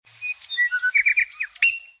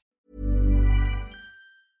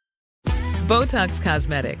Botox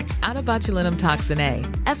Cosmetic, out of botulinum toxin A,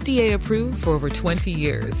 FDA approved for over 20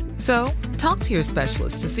 years. So, talk to your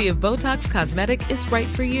specialist to see if Botox Cosmetic is right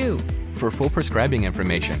for you. For full prescribing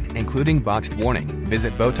information, including boxed warning,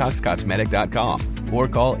 visit BotoxCosmetic.com or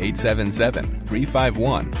call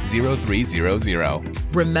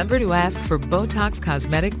 877-351-0300. Remember to ask for Botox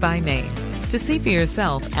Cosmetic by name. To see for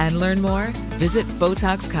yourself and learn more, visit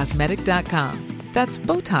BotoxCosmetic.com. That's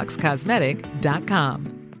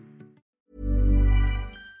BotoxCosmetic.com.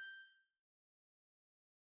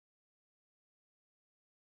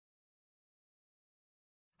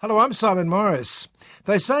 Hello, I'm Simon Morris.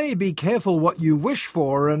 They say be careful what you wish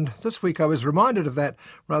for, and this week I was reminded of that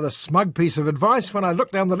rather smug piece of advice when I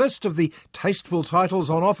looked down the list of the tasteful titles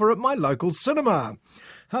on offer at my local cinema.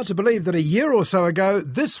 Hard to believe that a year or so ago,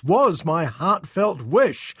 this was my heartfelt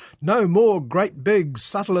wish. No more great big,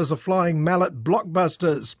 subtle as a flying mallet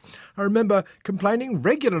blockbusters. I remember complaining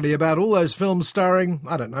regularly about all those films starring,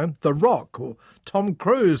 I don't know, The Rock, or Tom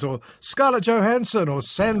Cruise, or Scarlett Johansson, or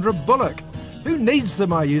Sandra Bullock. Who needs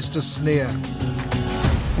them, I used to sneer.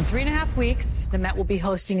 In 3.5 weeks, the Met will be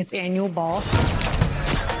hosting its annual ball.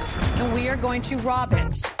 And we are going to rob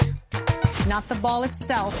it. Not the ball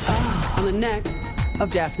itself. On the neck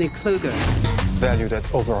of Daphne Kluger. Valued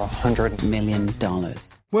at over $100 million.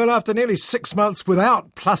 Well, after nearly 6 months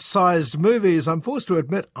without plus-sized movies, I'm forced to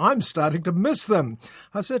admit I'm starting to miss them.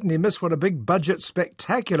 I certainly miss what a big-budget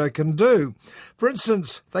spectacular can do. For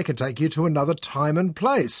instance, they can take you to another time and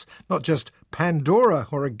place, not just Pandora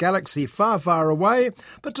or a galaxy far, far away,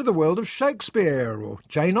 but to the world of Shakespeare or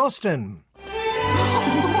Jane Austen.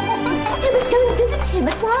 I must go and visit him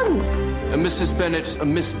at once. A Mrs. Bennet, a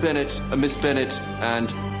Miss Bennet, a Miss Bennet, and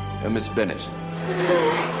a Miss Bennet.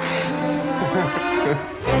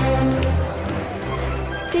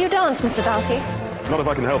 Do you dance, Mr. Darcy? Not if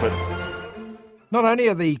I can help it. Not only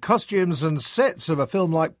are the costumes and sets of a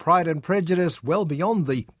film like Pride and Prejudice well beyond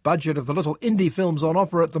the budget of the little indie films on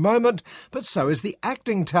offer at the moment, but so is the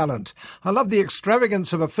acting talent. I love the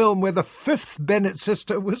extravagance of a film where the fifth Bennet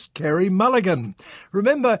sister was Carey Mulligan.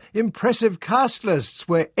 Remember impressive cast lists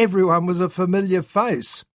where everyone was a familiar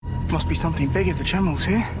face. Must be something big if the General's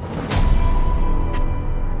here.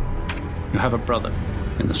 You have a brother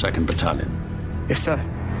in the 2nd Battalion. Yes, sir.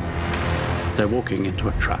 They're walking into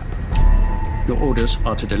a trap. Your orders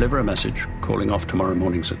are to deliver a message calling off tomorrow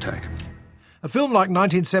morning's attack. A film like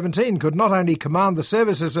 1917 could not only command the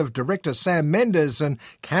services of director Sam Mendes and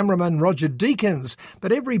cameraman Roger Deakins,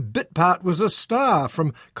 but every bit part was a star,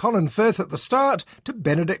 from Colin Firth at the start to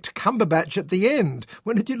Benedict Cumberbatch at the end.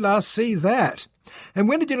 When did you last see that? And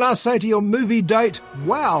when did you last say to your movie date,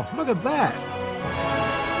 wow, look at that?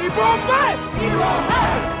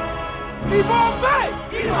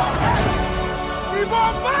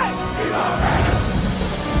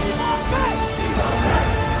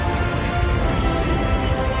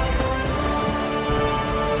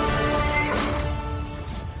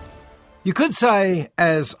 You could say,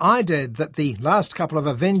 as I did, that the last couple of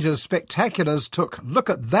Avengers spectaculars took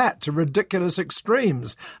look at that to ridiculous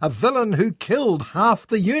extremes. A villain who killed half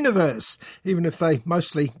the universe, even if they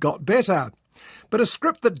mostly got better. But a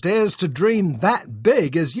script that dares to dream that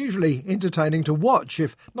big is usually entertaining to watch,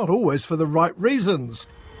 if not always for the right reasons.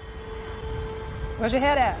 Where's your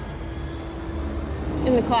head at?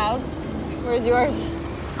 In the clouds. Where's yours?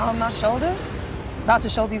 On my shoulders. About to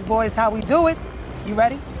show these boys how we do it. You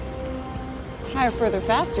ready? Higher, further,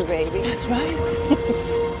 faster, baby. That's right.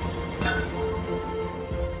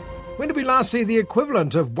 When did we last see the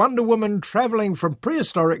equivalent of Wonder Woman travelling from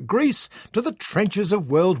prehistoric Greece to the trenches of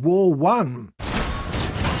World War I?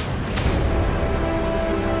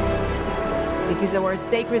 It is our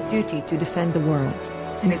sacred duty to defend the world,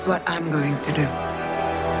 and it's what I'm going to do.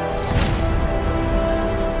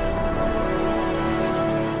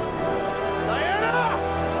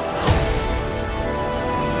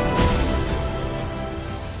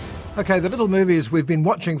 OK, the little movies we've been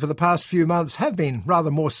watching for the past few months have been rather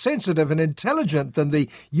more sensitive and intelligent than the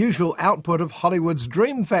usual output of Hollywood's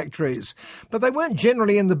dream factories. But they weren't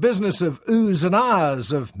generally in the business of oohs and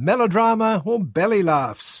ahs, of melodrama or belly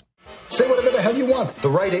laughs. Say whatever the hell you want. The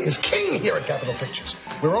writer is king here at Capitol Pictures.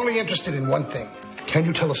 We're only interested in one thing. Can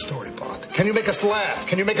you tell a story, Bond? Can you make us laugh?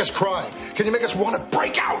 Can you make us cry? Can you make us want to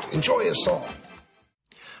break out, enjoy a song?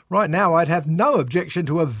 Right now, I'd have no objection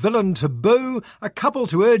to a villain to boo, a couple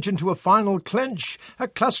to urge into a final clinch, a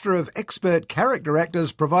cluster of expert character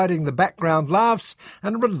actors providing the background laughs,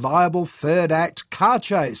 and a reliable third-act car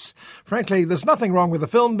chase. Frankly, there's nothing wrong with the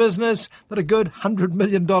film business that a good $100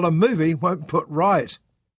 million movie won't put right.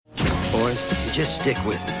 Boys, just stick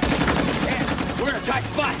with me. Yeah, we're in a tight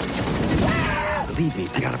spot. Believe me,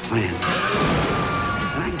 I got a plan.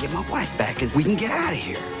 And I can get my wife back and we can get out of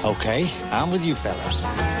here. Okay, I'm with you fellas.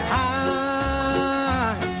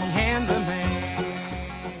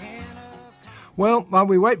 Well, while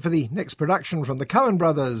we wait for the next production from the Coen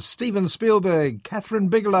brothers, Steven Spielberg, Catherine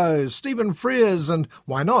Bigelow, Stephen Frears and,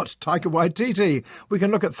 why not, Taika Waititi, we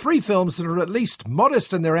can look at 3 films that are at least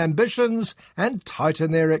modest in their ambitions and tight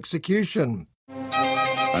in their execution.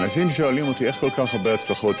 אנשים שואלים אותי איך כל כך הרבה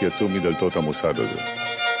הצלחות יצאו מדלתות המוסד הזה.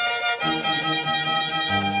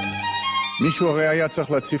 מישהו הרי היה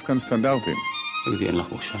צריך להציב כאן סטנדרטים. תגידי, אין לך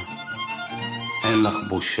בושה. אין לך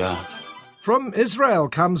בושה. From Israel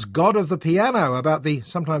comes God of the Piano, about the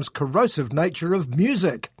sometimes corrosive nature of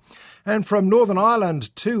music. And from Northern Ireland,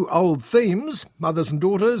 2 old themes, mothers and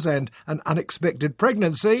daughters and an unexpected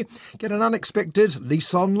pregnancy, get an unexpected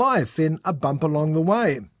lease on life in A Bump Along the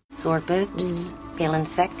Way. Sore boobs, feeling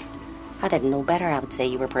sick. I didn't know better. I would say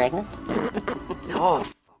you were pregnant. Oh,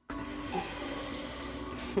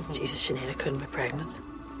 fuck. Jesus, Sinead, I couldn't be pregnant.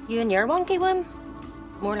 You and your wonky one?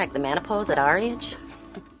 More like the menopause at our age.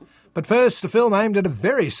 But first, a film aimed at a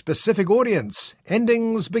very specific audience,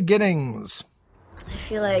 Endings, Beginnings. I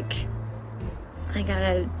feel like I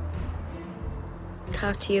gotta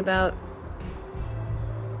talk to you about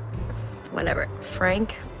whatever.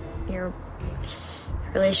 Frank, your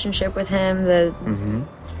relationship with him,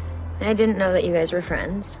 I didn't know that you guys were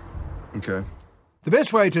friends. Okay. The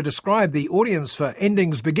best way to describe the audience for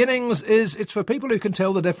Endings, Beginnings is it's for people who can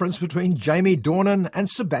tell the difference between Jamie Dornan and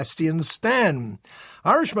Sebastian Stan.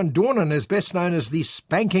 Irishman Dornan is best known as the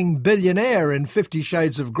spanking billionaire in 50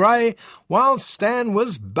 Shades of Grey, while Stan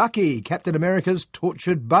was Bucky, Captain America's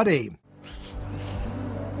tortured buddy.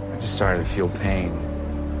 I just started to feel pain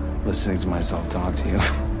listening to myself talk to you.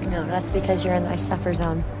 No, that's because you're in my suffer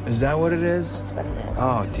zone. Is that what it is? That's what it is.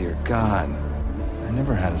 Oh, dear God. I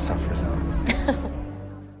never had a suffer zone.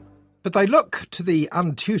 But they look, to the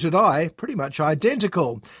untutored eye, pretty much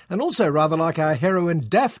identical, and also rather like our heroine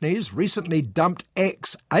Daphne's recently dumped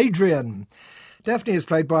ex, Adrian. Daphne is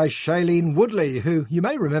played by Shailene Woodley, who you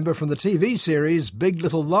may remember from the TV series Big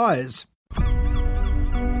Little Lies.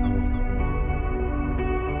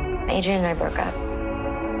 Adrian and I broke up.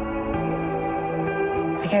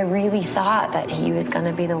 Like, I really thought that he was going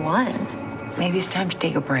to be the one. Maybe it's time to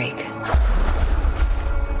take a break.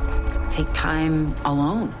 Take time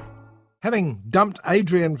alone. Having dumped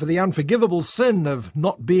Adrian for the unforgivable sin of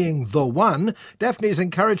not being the one, Daphne is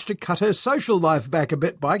encouraged to cut her social life back a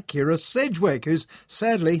bit by Kira Sedgwick, who's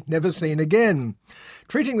sadly never seen again.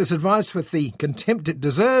 Treating this advice with the contempt it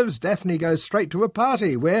deserves, Daphne goes straight to a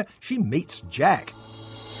party where she meets Jack.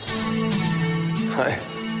 Hi.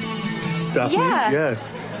 Daphne? Yeah.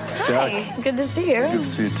 Jack. Hi, good to see you. Good to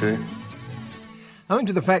see you too. Owing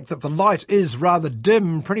to the fact that the light is rather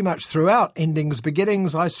dim pretty much throughout Endings,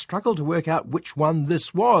 Beginnings, I struggle to work out which one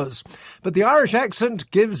this was. But the Irish accent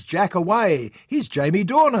gives Jack away. He's Jamie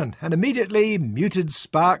Dornan, and immediately muted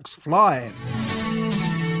sparks fly.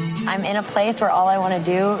 I'm in a place where all I want to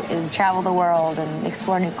do is travel the world and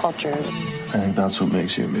explore new cultures. I think that's what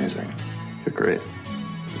makes you amazing. You're great.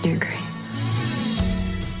 You're great.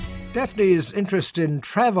 Daphne's interest in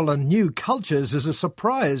travel and new cultures is a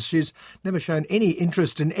surprise. She's never shown any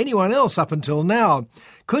interest in anyone else up until now.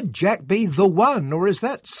 Could Jack be the one, or is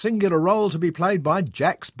that singular role to be played by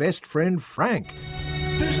Jack's best friend Frank?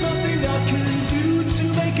 There's nothing I can do to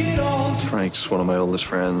make it all. Frank's one of my oldest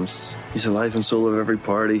friends. He's the life and soul of every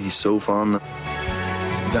party. He's so fun. You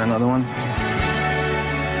got another one?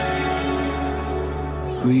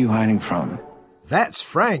 Who are you hiding from? That's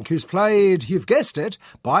Frank, who's played, you've guessed it,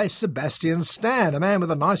 by Sebastian Stan, a man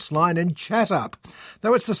with a nice line in Chat Up.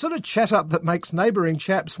 Though it's the sort of chat up that makes neighbouring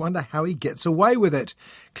chaps wonder how he gets away with it.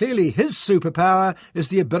 Clearly his superpower is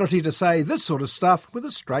the ability to say this sort of stuff with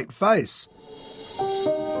a straight face.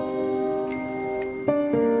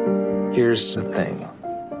 Here's the thing.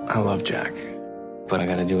 I love Jack. But I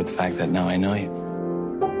gotta deal with the fact that now I know you.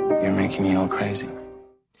 You're making me all crazy.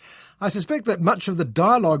 I suspect that much of the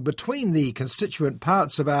dialogue between the constituent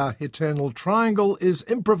parts of our eternal triangle is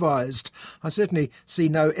improvised. I certainly see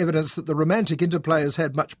no evidence that the romantic interplay has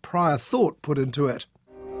had much prior thought put into it.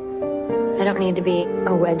 I don't need to be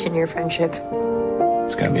a wedge in your friendship.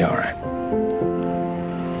 It's gonna be all right.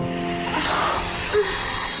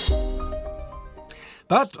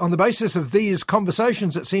 But on the basis of these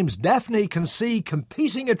conversations, it seems Daphne can see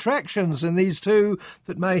competing attractions in these two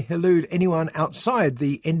that may elude anyone outside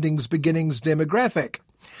the Endings Beginnings demographic.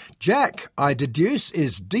 Jack, I deduce,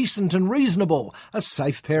 is decent and reasonable, a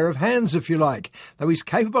safe pair of hands if you like, though he's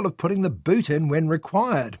capable of putting the boot in when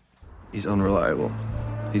required. He's unreliable.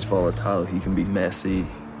 He's volatile. He can be messy.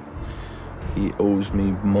 He owes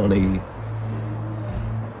me money.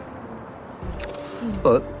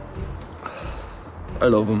 But I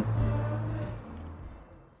love him.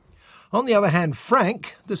 On the other hand,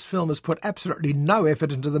 Frank, this film has put absolutely no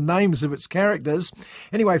effort into the names of its characters.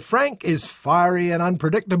 Anyway, Frank is fiery and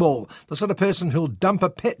unpredictable, the sort of person who'll dump a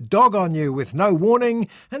pet dog on you with no warning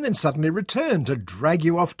and then suddenly return to drag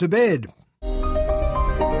you off to bed.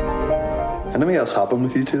 Anything else happened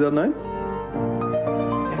with you two that night?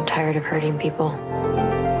 I'm tired of hurting people.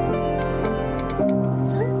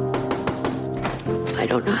 I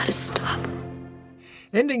don't know how to stop.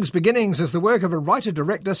 Endings Beginnings is the work of a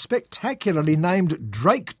writer-director spectacularly named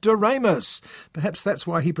Drake Doremus. Perhaps that's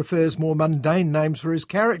why he prefers more mundane names for his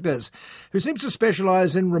characters, who seems to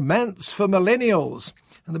specialise in romance for millennials.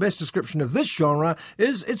 And the best description of this genre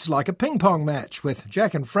is it's like a ping-pong match, with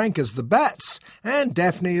Jack and Frank as the bats and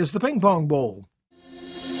Daphne as the ping-pong ball.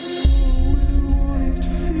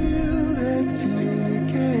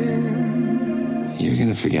 You're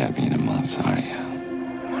gonna forget me in a month, aren't you?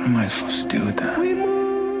 What am I supposed to do with that?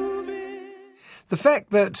 The fact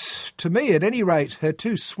that, to me at any rate, her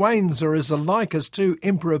two swains are as alike as two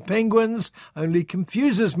emperor penguins only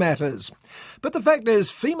confuses matters. But the fact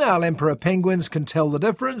is, female emperor penguins can tell the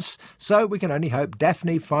difference, so we can only hope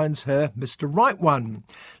Daphne finds her Mr. Right one.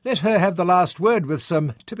 Let her have the last word with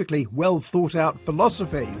some typically well-thought-out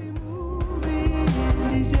philosophy.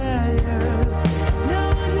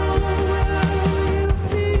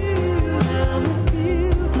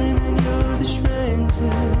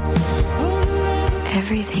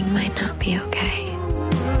 Everything might not be okay,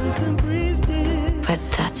 but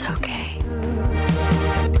that's okay.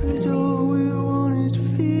 'Cause all we want is to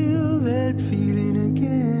feel that feeling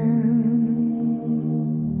again.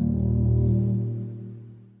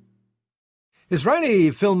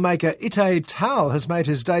 Israeli filmmaker Itay Tal has made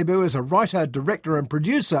his debut as a writer, director and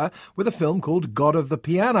producer with a film called God of the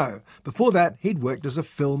Piano. Before that, he'd worked as a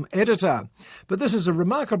film editor. But this is a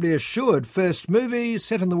remarkably assured first movie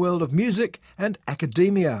set in the world of music and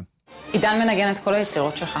academia. עידן מנגן את כל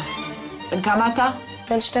היצירות שלך. בן כמה אתה?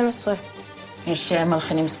 בן 12. יש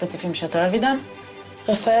מלחינים ספציפיים שאתה אוהב, עידן?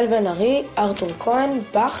 רפאל בן ארי, ארתור כהן,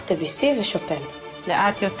 באך, דביסי ושופן.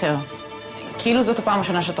 לאט יותר. כאילו זאת הפעם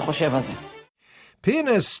הראשונה שאתה חושב על זה.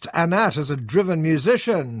 Pianist Anat is a driven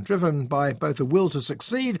musician, driven by both a will to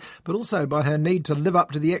succeed, but also by her need to live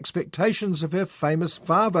up to the expectations of her famous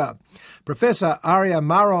father. Professor Arya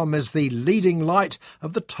Marom is the leading light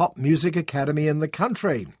of the top music academy in the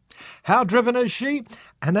country. How driven is she?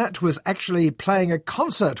 Anat was actually playing a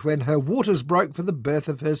concert when her waters broke for the birth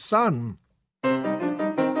of her son.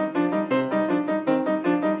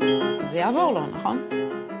 זה יעבור לו, נכון?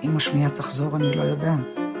 אם השמיעה תחזור, אני לא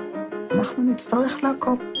יודעת. אנחנו נצטרך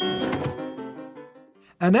לעקוב.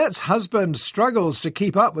 Anat's husband struggles to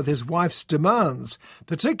keep up with his wife's demands,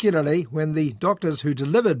 particularly when the doctors who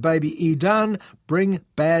delivered baby Idan bring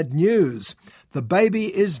bad news. The baby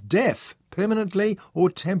is deaf, permanently or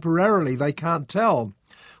temporarily, they can't tell.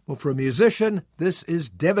 Well, for a musician, this is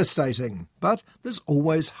devastating, but there's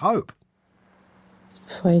always hope.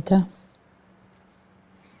 איפה היית?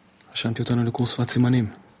 רשמתי אותנו לקורס שפת סימנים.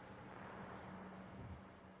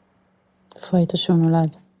 איפה היית שהוא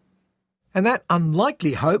נולד? And that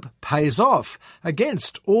unlikely hope pays off.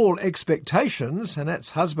 Against all expectations,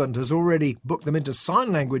 Anat's husband has already booked them into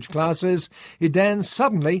sign language classes, Idan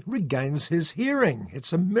suddenly regains his hearing.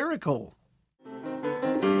 It's a miracle.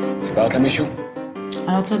 סיפרת למישהו? אני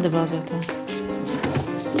לא רוצה לדבר על זה יותר.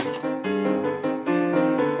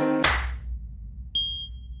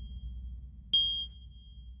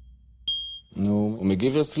 נו, הוא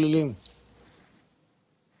מגיב לצלילים.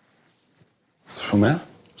 שומע?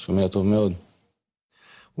 שומע טוב מאוד.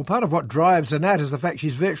 Well, part of what drives Anat is the fact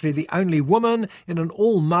she's virtually the only woman in an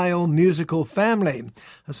all-male musical family.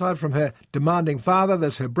 Aside from her demanding father,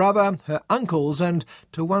 there's her brother, her uncles, and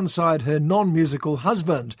to one side her non-musical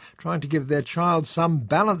husband, trying to give their child some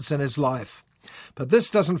balance in his life. But this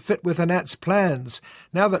doesn't fit with Anat's plans.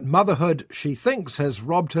 Now that motherhood, she thinks, has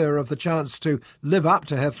robbed her of the chance to live up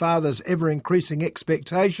to her father's ever-increasing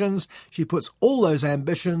expectations, she puts all those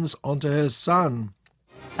ambitions onto her son.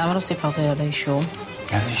 למה לא סיפרת לי על האישור?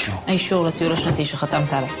 איזה אישור? האישור לטיול השנתי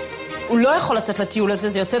שחתמת עליו. הוא לא יכול לצאת לטיול הזה,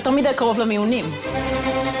 זה יוצא יותר מדי קרוב למיונים.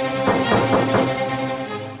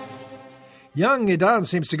 Young Idan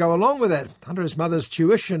seems to go along with it. Under his mother's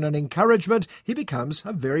tuition and encouragement, he becomes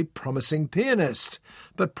a very promising pianist.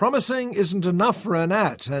 But promising isn't enough for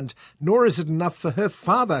Anat, and nor is it enough for her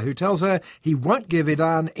father, who tells her he won't give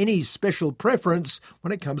Idan any special preference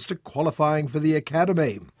when it comes to qualifying for the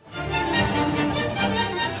academy.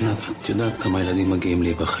 ענת, את יודעת כמה ילדים מגיעים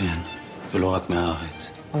להיבחן? ולא רק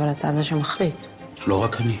מהארץ. אבל אתה זה שמחליט. לא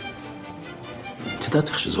רק אני. את יודעת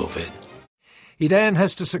איך שזה עובד. Idan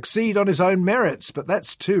has to succeed on his own merits, but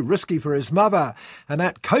that's too risky for his mother.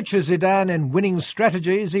 Annette coaches Idan in winning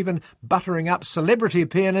strategies, even buttering up celebrity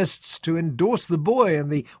pianists to endorse the boy in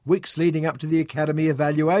the weeks leading up to the Academy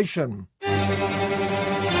evaluation.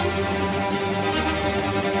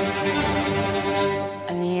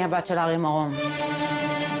 אני הבת של ארי מרום.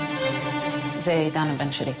 זה עידן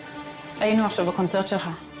הבן שלי. היינו עכשיו בקונצרט שלך.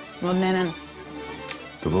 מאוד נהננו.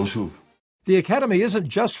 תבואו שוב. The Academy isn't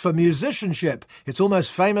just for musicianship, it's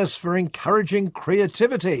almost famous for encouraging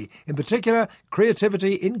creativity, in particular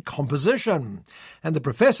creativity in composition. And the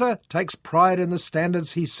professor takes pride in the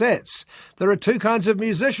standards he sets. There are two kinds of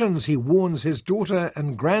musicians, he warns his daughter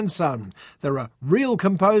and grandson. There are real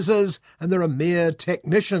composers and there are mere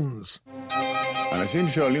technicians. אנשים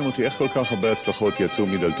שואלים אותי איך כל כך הרבה הצלחות יצאו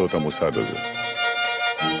מדלתות המוסד הזה.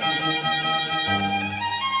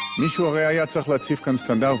 מישהו הרי היה צריך להציב כאן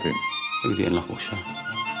סטנדרטים. תגידי, אין לך בושה.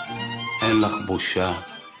 אין לך בושה.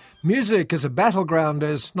 Music as a battleground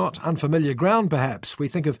is not unfamiliar ground, perhaps. We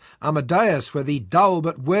think of Amadeus, where the dull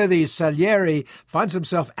but worthy Salieri finds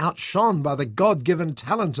himself outshone by the God-given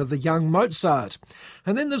talent of the young Mozart.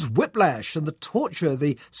 And then there's Whiplash and the torture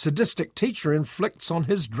the sadistic teacher inflicts on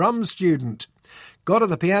his drum student. God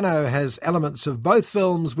of the Piano has elements of both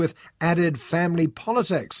films with added family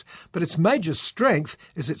politics, but its major strength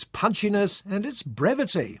is its punchiness and its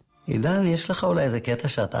brevity. עידן, יש לך אולי איזה קטע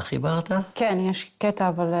שאתה חיברת? כן, יש קטע,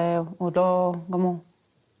 אבל הוא עוד לא גמור.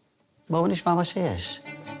 בואו נשמע מה שיש.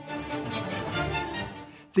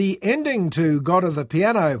 The ending to God of the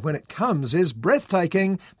Piano, when it comes, is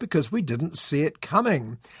breathtaking because we didn't see it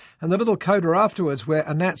coming. And the little coda afterwards, where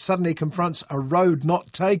Annette suddenly confronts a road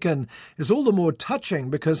not taken, is all the more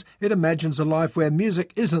touching because it imagines a life where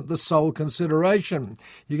music isn't the sole consideration.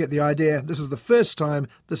 You get the idea, this is the first time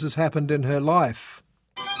this has happened in her life.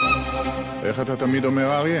 איך אתה תמיד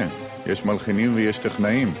אומר, אריה? יש מלחינים ויש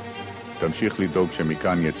טכנאים. תמשיך לדאוג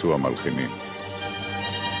שמכאן יצאו המלחינים.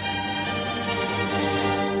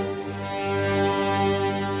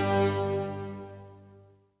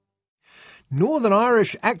 Northern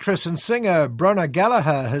Irish actress and singer Brona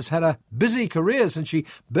Gallagher has had a busy career since she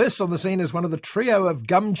burst on the scene as one of the trio of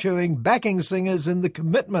gum-chewing backing singers in The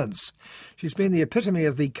Commitments. She's been the epitome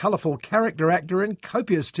of the colourful character actor in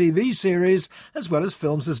copious TV series, as well as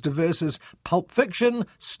films as diverse as Pulp Fiction,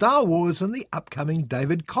 Star Wars and the upcoming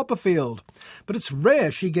David Copperfield. But it's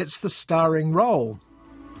rare she gets the starring role.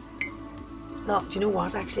 No, do you know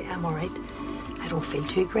what? Actually, I'm all right. I don't feel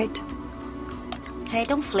too great. Hey,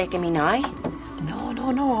 don't flake at me now.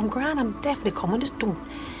 No, I'm grand. I'm definitely coming. Just don't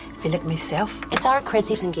feel like myself. It's our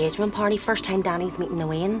Chrissy's engagement party. First time Danny's meeting the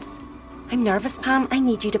Waynes. I'm nervous, Pam. I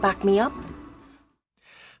need you to back me up.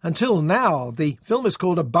 Until now, the film is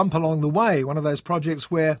called A Bump Along the Way, one of those projects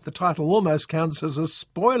where the title almost counts as a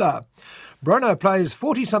spoiler. Brona plays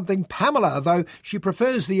 40-something Pamela, though she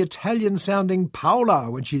prefers the Italian-sounding Paola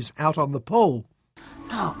when she's out on the pool.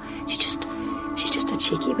 No, she's just a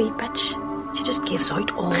cheeky wee bitch. She just gives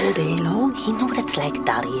out all day long. You know what it's like at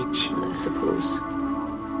that age. I suppose.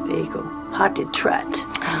 There you go. Hot did trat.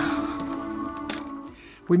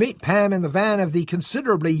 We meet Pam in the van of the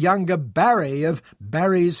considerably younger Barry of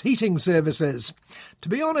Barry's Heating Services. To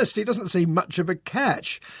be honest, he doesn't seem much of a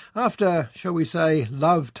catch. After, shall we say,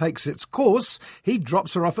 love takes its course, he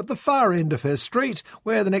drops her off at the far end of her street,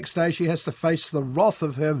 where the next day she has to face the wrath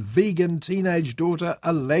of her vegan teenage daughter,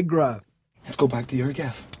 Allegra. Let's go back to your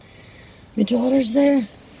gaff. My daughter's there.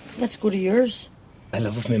 Let's go to yours. I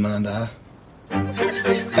live with my man and dad.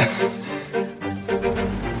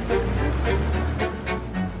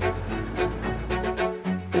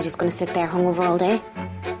 You're just going to sit there hungover all day?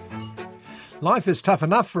 Life is tough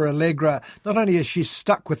enough for Allegra. Not only is she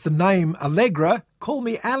stuck with the name Allegra, call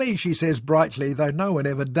me Ali, she says brightly, though no one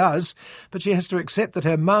ever does, but she has to accept that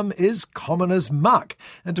her mum is common as muck.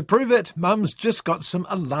 And to prove it, mum's just got some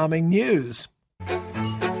alarming news.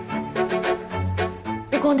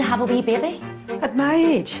 Going to have a wee baby? At my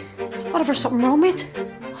age? What if there's something wrong with?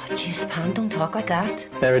 Oh, jeez, Pam, don't talk like that.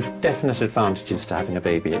 There are definite advantages to having a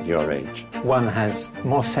baby at your age. One has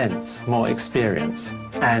more sense, more experience,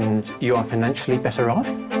 and you are financially better off.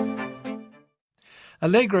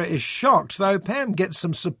 Allegra is shocked, though Pam gets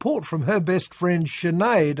some support from her best friend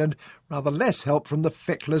Sinead and rather less help from the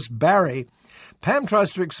feckless Barry. Pam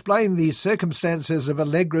tries to explain the circumstances of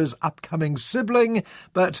Allegra's upcoming sibling,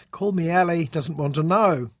 but Call Me Ali doesn't want to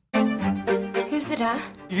know. Who's the dad?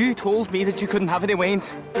 You told me that you couldn't have any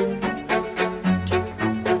Waynes.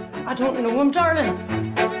 I don't know him, darling.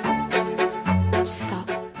 Stop.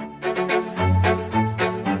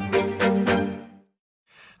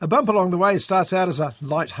 A Bump Along the Way starts out as a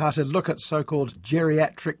light-hearted look at so-called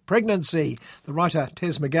geriatric pregnancy. The writer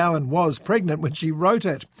Tess McGowan was pregnant when she wrote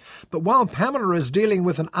it. But while Pamela is dealing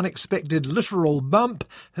with an unexpected literal bump,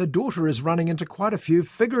 her daughter is running into quite a few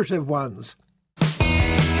figurative ones.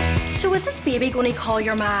 So is this baby going to call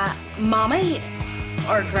your ma Mommy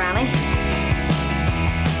or Granny?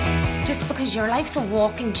 Just because your life's a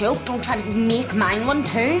walking joke, don't try to make mine one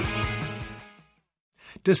too.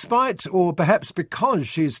 Despite, or perhaps because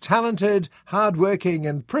she's talented, hard-working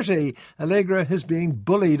and pretty, Allegra is being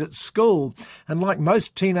bullied at school. And like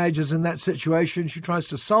most teenagers in that situation, she tries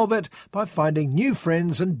to solve it by finding new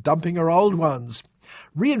friends and dumping her old ones.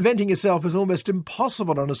 Reinventing yourself is almost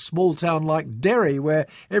impossible in a small town like Derry, where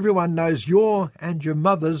everyone knows your and your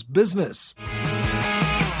mother's business.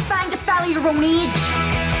 Find a fella your own age.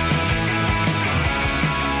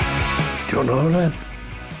 Do you want another man?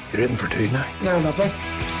 You're in for two now. You're lovely.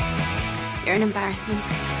 You're an embarrassment.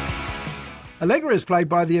 Allegra is played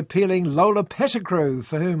by the appealing Lola Pettigrew,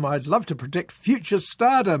 for whom I'd love to predict future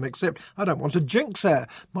stardom, except I don't want to jinx her.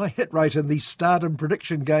 My hit rate in the stardom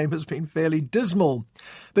prediction game has been fairly dismal.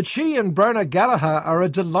 But she and Brona Gallagher are a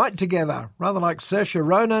delight together, rather like Saoirse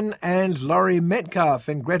Ronan and Laurie Metcalf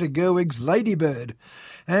in Greta Gerwig's Lady Bird.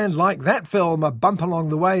 And like that film, A Bump Along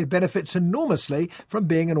the Way benefits enormously from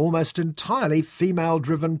being an almost entirely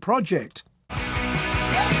female-driven project.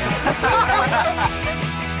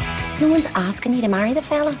 No one's asking you to marry the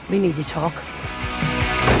fella. We need to talk.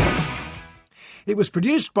 It was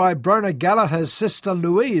produced by Brona Gallagher's sister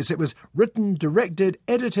Louise. It was written, directed,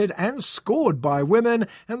 edited and scored by women,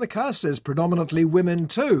 and the cast is predominantly women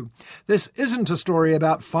too. This isn't a story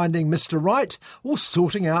about finding Mr. Right or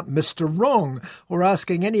sorting out Mr. Wrong, or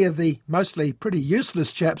asking any of the mostly pretty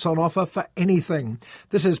useless chaps on offer for anything.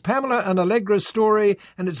 This is Pamela and Allegra's story,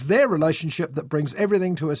 and it's their relationship that brings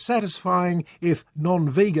everything to a satisfying, if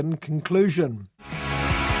non-vegan, conclusion.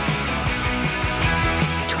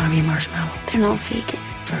 Do you want to be a marshmallow? They're not vegan.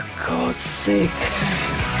 For God's sake.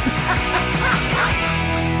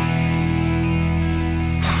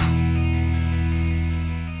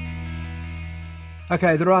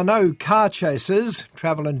 OK, there are no car chases.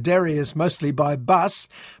 Travel in Derry is mostly by bus.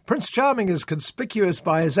 Prince Charming is conspicuous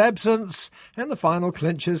by his absence. And the final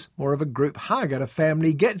clinch is more of a group hug at a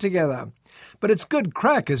family get-together. But it's good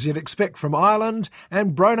crack, as you'd expect from Ireland,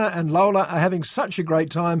 and Brona and Lola are having such a great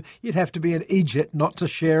time you'd have to be an Egypt not to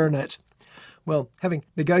share in it. Well, having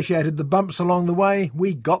negotiated the bumps along the way,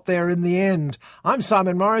 we got there in the end. I'm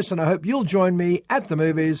Simon Morris, and I hope you'll join me at the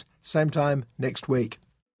movies, same time next week.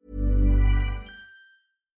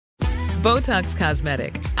 Botox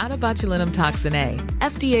Cosmetic, out of botulinum toxin A,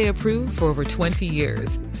 FDA approved for over 20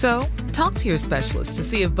 years. So, talk to your specialist to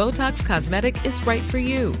see if Botox Cosmetic is right for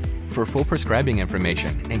you. For full prescribing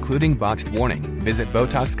information, including boxed warning, visit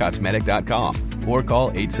BotoxCosmetic.com or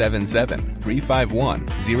call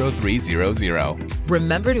 877-351-0300.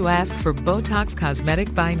 Remember to ask for Botox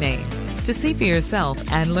Cosmetic by name. To see for yourself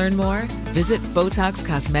and learn more, visit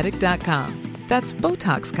BotoxCosmetic.com. That's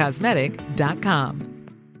BotoxCosmetic.com.